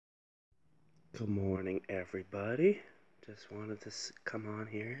Good morning, everybody. Just wanted to come on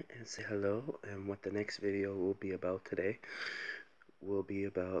here and say hello. And what the next video will be about today will be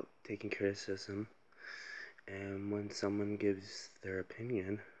about taking criticism. And when someone gives their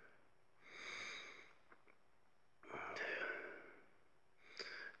opinion,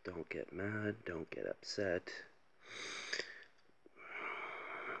 don't get mad, don't get upset,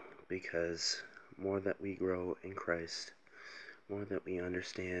 because more that we grow in Christ, more that we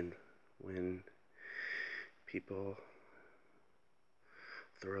understand when people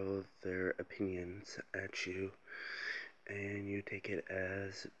throw their opinions at you and you take it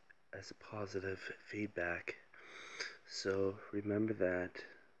as a positive feedback. So remember that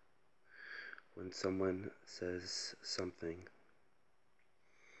when someone says something,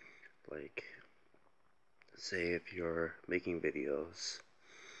 like, say if you're making videos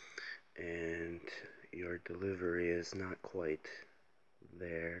and your delivery is not quite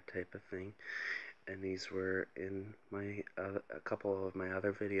there, type of thing, and these were in my a couple of my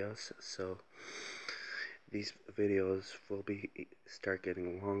other videos, so these videos will be start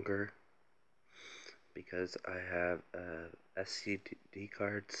getting longer because I have a SCD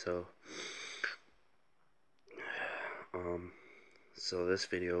card. So this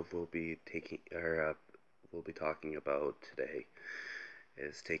video will be we'll be talking about today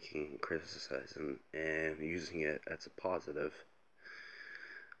is taking criticism and using it as a positive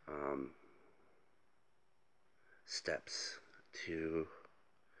steps to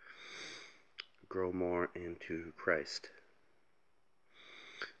grow more into Christ.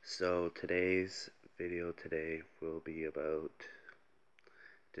 So today's video will be about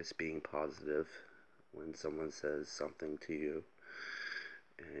just being positive when someone says something to you,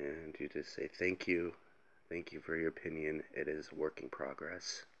 and you just say thank you for your opinion, it is work in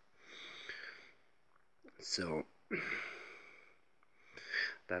progress. So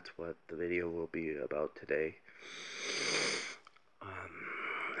that's what the video will be about today.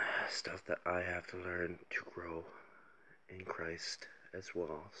 Stuff that I have to learn to grow in Christ as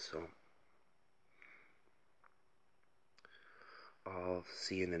well. So I'll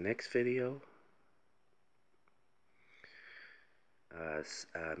see you in the next video.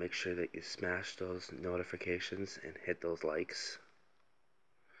 Make sure that you smash those notifications and hit those likes.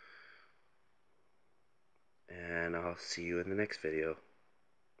 And I'll see you in the next video.